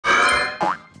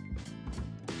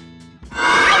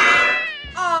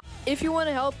If you want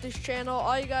to help this channel,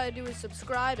 all you gotta do is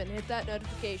subscribe and hit that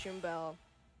notification bell.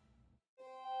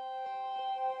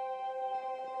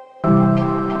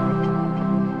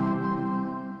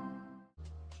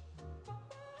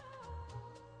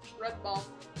 Red ball.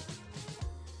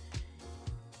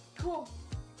 Cool.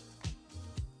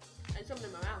 I had something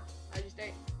in my mouth. I just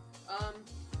ate.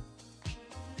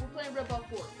 We're playing Red Ball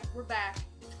 4. We're back.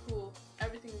 It's cool.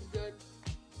 Everything is good.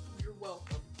 You're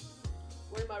welcome.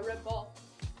 Wearing my Red Ball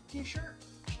t-shirt.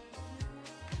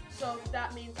 So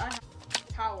that means I have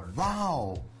power.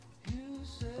 Wow.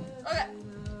 Okay.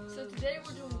 So today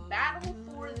we're doing Battle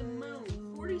for the Moon.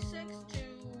 46 to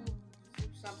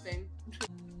something.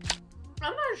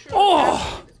 I'm not sure.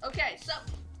 Oh! Okay, so.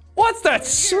 What's that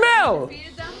smell?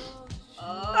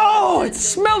 Oh, it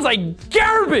smells like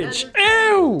garbage!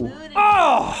 Ew!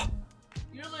 Oh!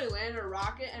 You literally land a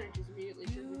rocket and it just immediately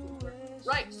turns into a square.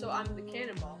 Right, so I'm the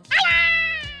cannonball. It's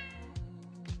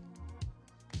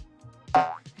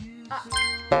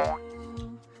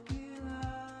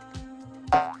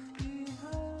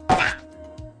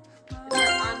like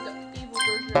I'm the evil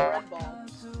version of Red Ball.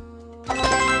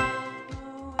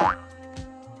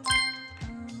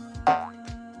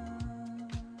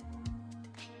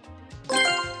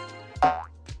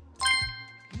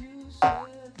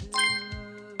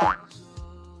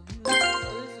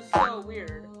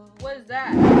 What is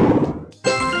that?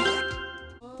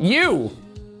 You!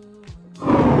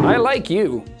 I like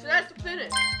you. So that's the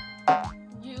finish.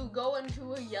 You go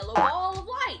into a yellow ball of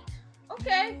light.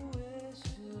 Okay.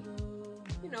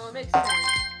 You know, it makes sense.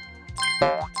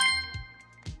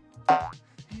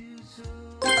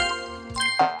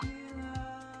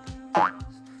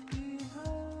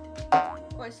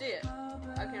 Oh, I see it.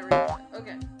 I can't read it.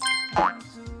 Okay.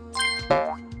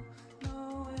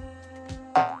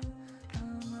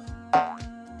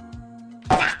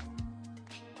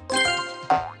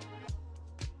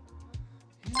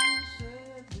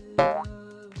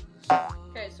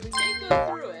 Okay, so we can't go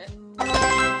through it.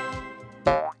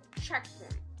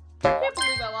 Checkpoint. I can't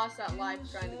believe I lost that life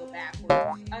trying to go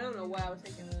backwards. I don't know what I was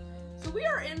thinking. So we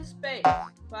are in space,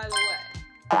 by the way.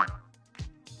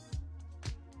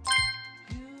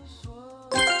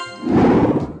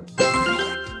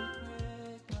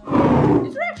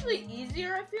 These are actually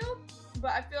easier, I feel.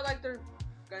 But I feel like they're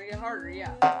gonna get harder,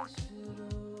 yeah.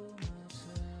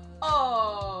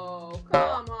 Oh,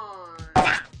 come on.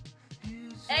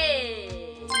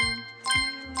 Hey!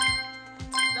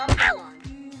 Stop that one.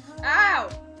 Ow!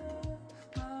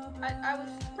 I was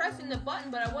pressing the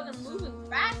button, but I wasn't moving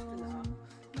fast enough.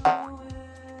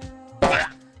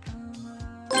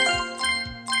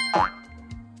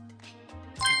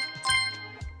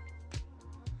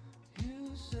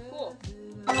 Cool.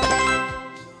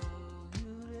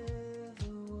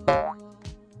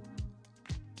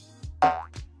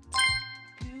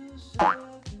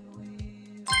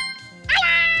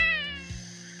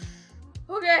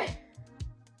 Okay.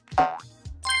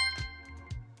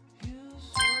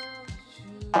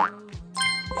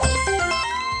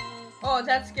 Oh,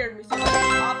 that scared me so much.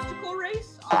 Obstacle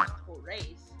race? Obstacle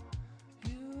race.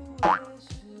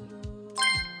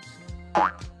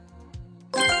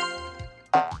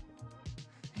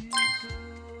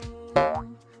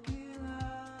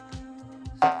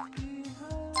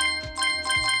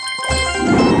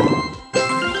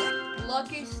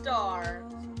 Lucky star.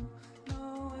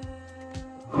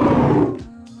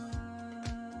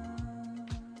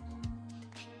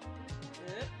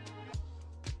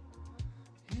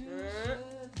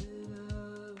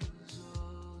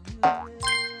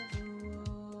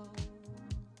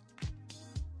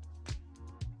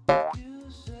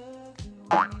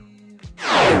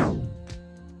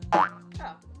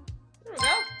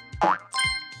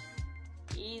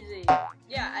 Easy.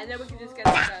 Yeah, and then we can just get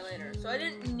this guy later. So I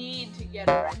didn't need to get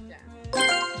it right then.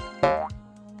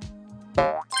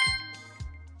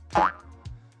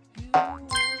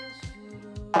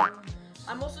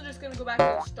 I'm also just gonna go back to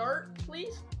the start,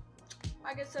 please.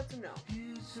 I guess that's a no.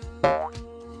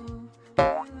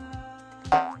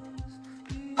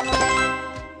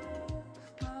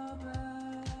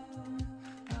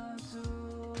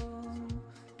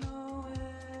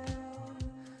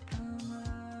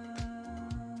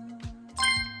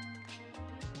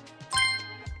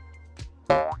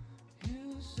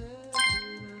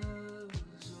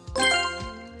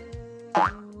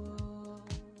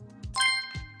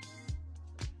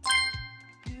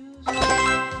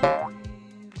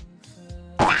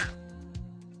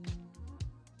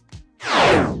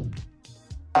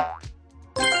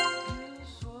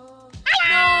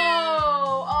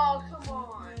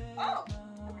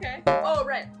 Oh,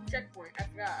 right. Checkpoint. I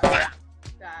forgot about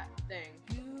that thing.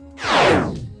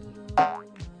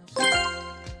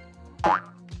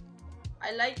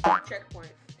 I like the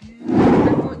checkpoint.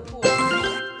 Checkpoint, cool.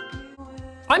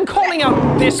 I'm calling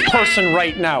out this person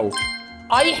right now.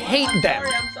 I hate them.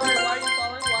 I'm sorry. Why are you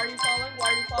falling? Why are you falling? Why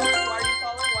are you falling? Why are you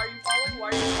falling? Why are you falling? Why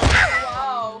are you falling?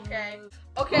 Wow, okay.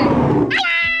 Okay.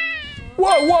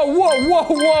 Whoa, whoa, whoa, whoa,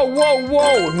 whoa, whoa,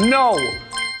 whoa. No.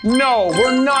 No,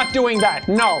 we're not doing that.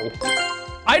 No.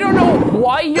 I don't know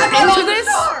why you're into this,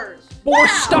 but we're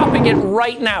stopping it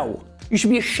right now. You should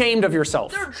be ashamed of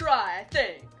yourself. Third try, I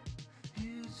think.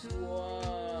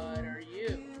 What are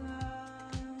you?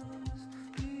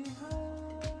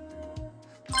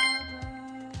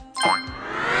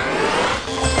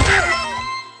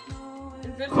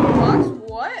 Invincible blocks?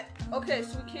 What? Okay,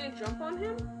 so we can't jump on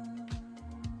him?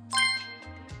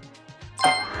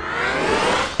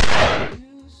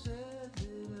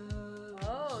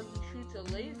 Oh, he shoots a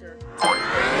laser.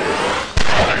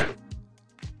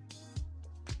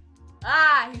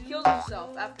 Ah, he killed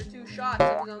himself after 2 shots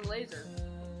of his own laser.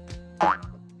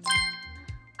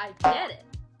 I get it,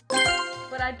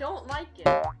 but I don't like it.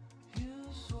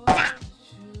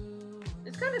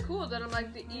 It's kind of cool that I'm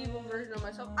like the evil version of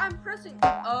myself. I'm pressing.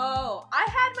 Oh, I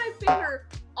had my finger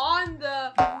on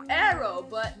the arrow,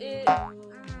 but it.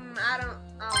 I don't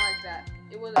like that.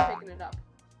 It wasn't picking it up.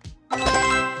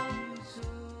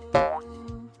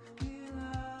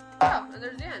 Oh, and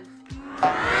there's the end.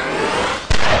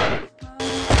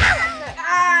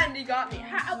 And he got me.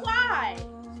 Why?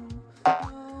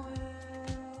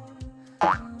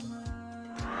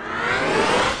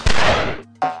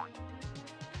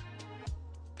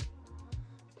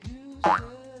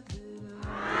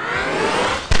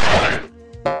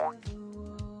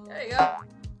 There you go.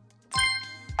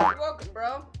 You're welcome,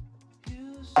 bro.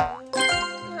 Go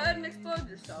ahead and explode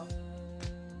yourself.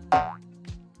 Oh.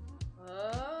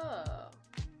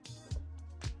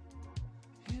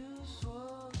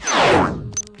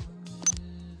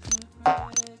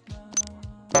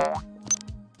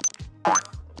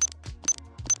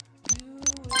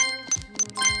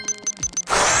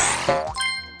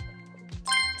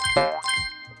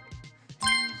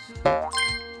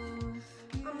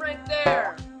 I'm right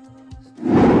there.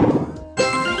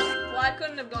 Well, I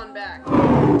couldn't have gone back. Got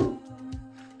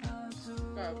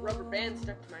a rubber band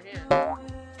stuck to my hand.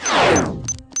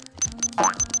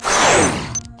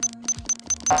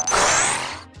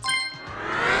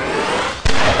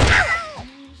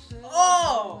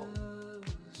 Oh!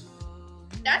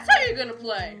 That's how you're gonna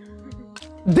play.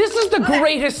 This is the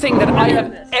greatest thing that I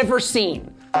have ever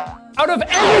seen. Out of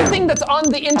everything that's on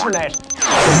the internet,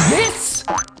 this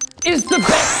is the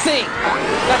best thing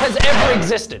that has ever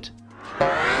existed.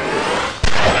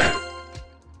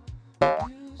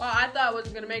 Well, I thought I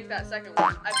wasn't gonna make that second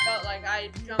one. I felt like I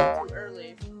jumped too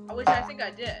early. I think I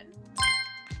did.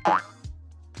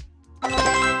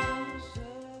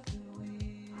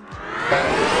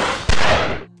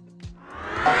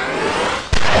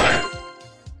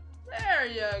 There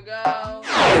you go.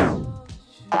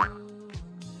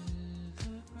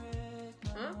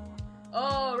 Huh?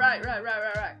 Oh, right.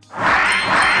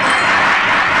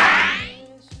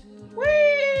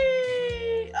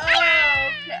 Whee! Oh,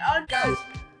 okay. Oh, guys,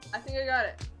 I think I got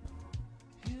it.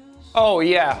 Oh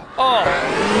yeah. Oh.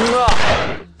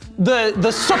 Mwah.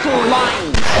 The subtle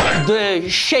lines, the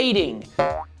shading,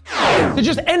 the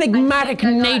just enigmatic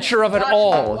nature of it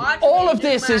all. All of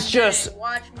this is just, it's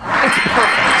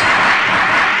perfect.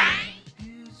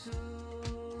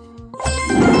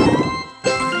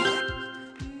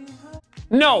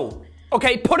 No.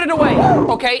 Okay, put it away.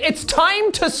 Okay, it's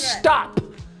time to stop.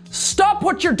 Stop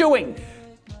what you're doing.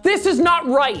 This is not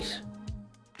right.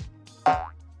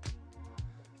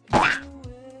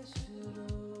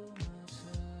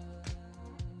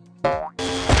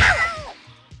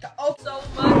 Oh, so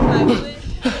much. I wish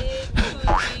it could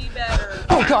be better.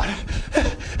 Oh God.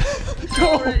 No.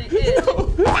 Already is.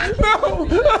 No.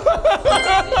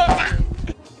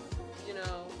 You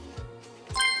know.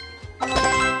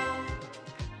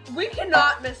 We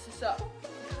cannot mess this up.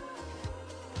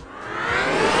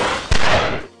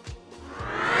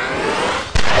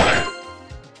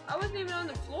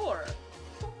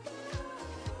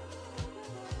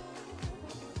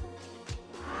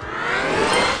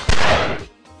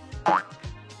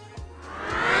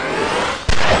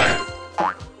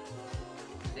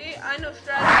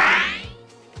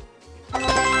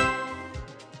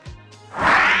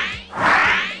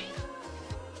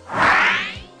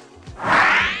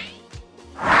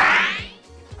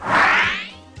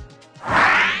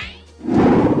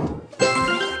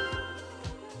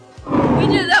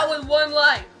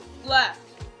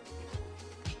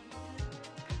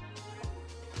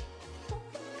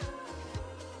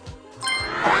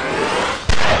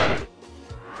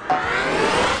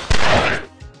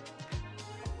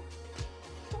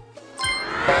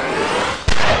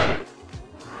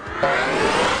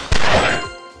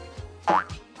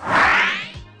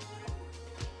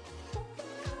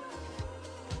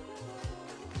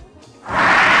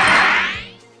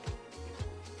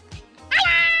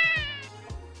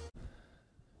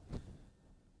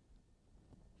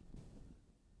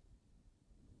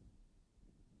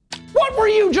 were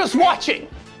you just watching?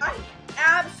 I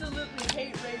absolutely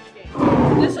hate rage games.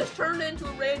 This has turned into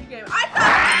a rage game. I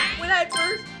thought when I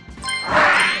first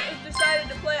decided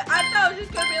to play it, I thought it was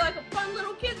just gonna be like a fun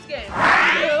little kids game.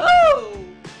 Oh,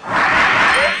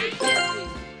 this is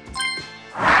kids.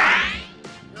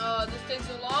 Oh, this takes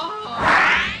so long.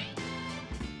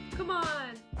 Come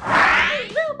on, hey,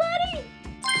 little buddy.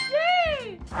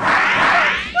 Yay!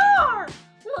 Star.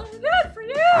 Good for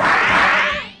you.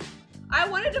 I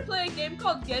wanted to play a game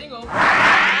called Getting Over.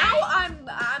 Now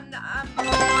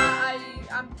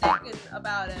I'm thinking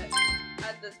about it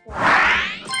at this point.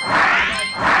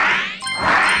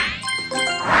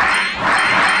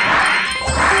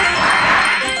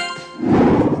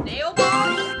 Snail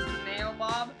Bob? Snail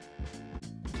Bob?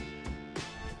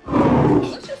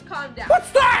 Let's just calm down.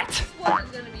 What's that? This one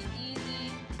is gonna be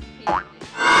easy peasy.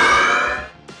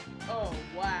 Oh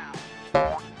wow.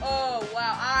 Oh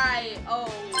wow.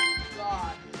 Oh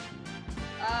god.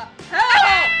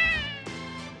 Help!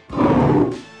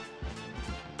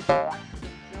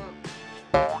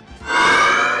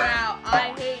 Wow,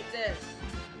 I hate this.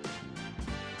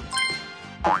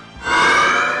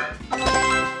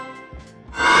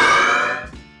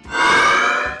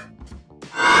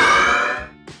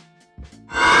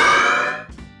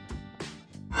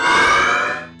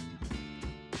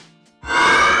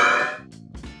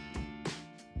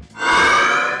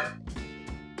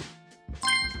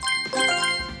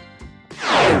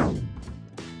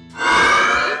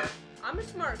 I'm a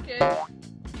smart kid.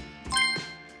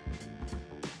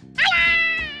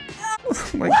 Oh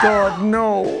my God,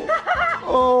 no.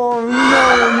 Oh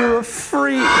no, you're a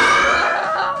freak.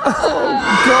 Oh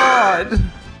God.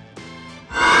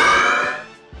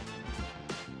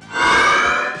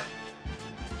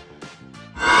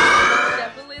 It's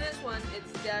definitely this one.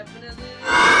 It's definitely this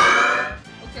one.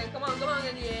 Okay, come on,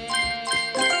 and yeah.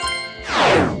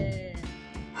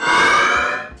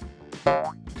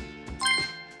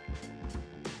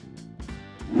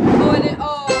 Oh, and it,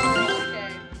 oh,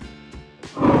 okay.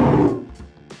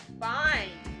 Fine.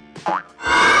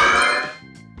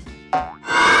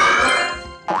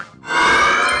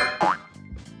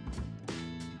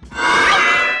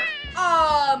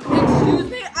 Excuse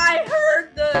me, I heard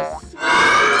the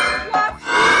swap.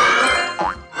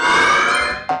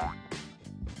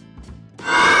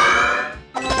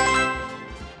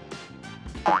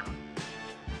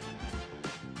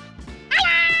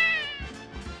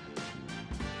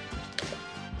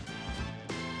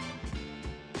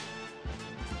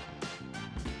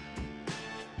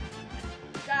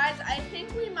 Guys, I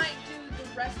think we might do the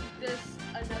rest of this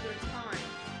another time.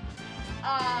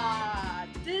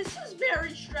 This is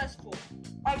very stressful.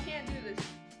 I can't do this.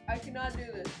 I cannot do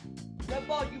this. Red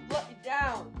Ball, you've let me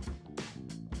down.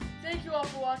 Thank you all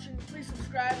for watching. Please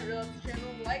subscribe if you love the channel.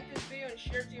 Like this video and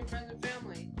share it to your friends and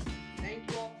family.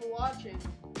 Thank you all for watching.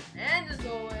 And as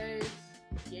always,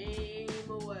 game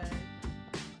away.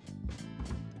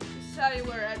 This is how you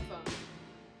wear headphones.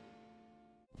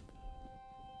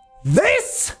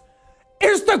 This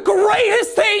is the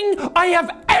greatest thing I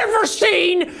have ever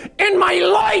seen in my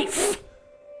life.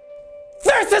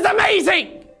 This is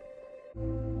amazing.